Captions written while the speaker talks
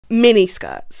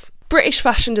Miniskirts. British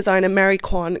fashion designer Mary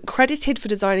Quant, credited for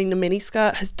designing the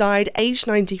miniskirt, has died aged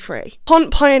 93. Quant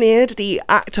pioneered the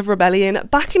act of rebellion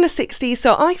back in the 60s,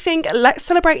 so I think let's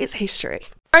celebrate its history.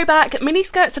 Throwback,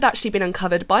 miniskirts had actually been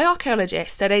uncovered by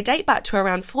archaeologists, so they date back to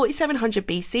around 4700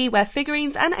 BC, where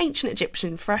figurines and ancient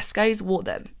Egyptian frescoes wore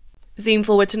them. Zoom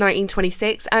forward to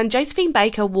 1926, and Josephine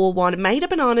Baker wore one made of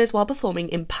bananas while performing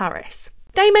in Paris.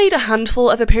 They made a handful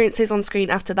of appearances on screen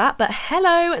after that, but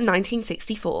hello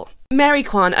 1964. Mary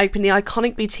Quant opened the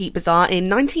iconic boutique Bazaar in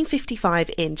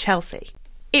 1955 in Chelsea.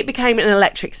 It became an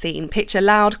electric scene, picture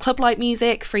loud club-like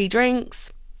music, free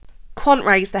drinks. Quant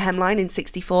raised the hemline in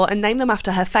 64 and named them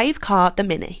after her fave car, the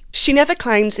Mini. She never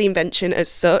claimed the invention as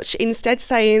such, instead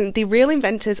saying the real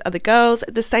inventors are the girls,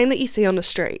 the same that you see on the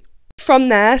street. From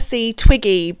there, see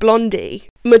Twiggy, Blondie,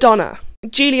 Madonna,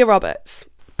 Julia Roberts,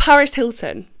 Paris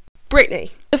Hilton,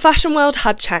 Britney. The fashion world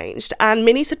had changed, and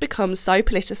minis had become so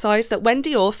politicised that when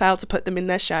Dior failed to put them in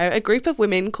their show, a group of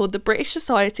women called the British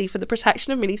Society for the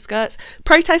Protection of Miniskirts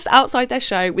protest outside their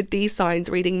show with these signs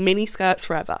reading "Miniskirts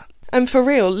Forever." And for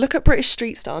real, look at British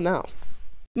street style now.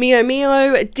 Mio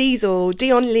Mio, Diesel,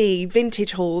 Dion Lee,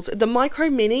 vintage hauls, the micro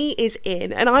mini is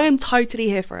in, and I am totally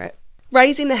here for it.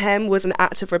 Raising the hem was an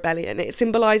act of rebellion. It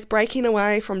symbolised breaking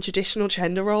away from traditional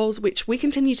gender roles, which we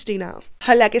continue to do now.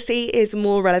 Her legacy is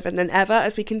more relevant than ever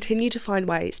as we continue to find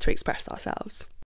ways to express ourselves.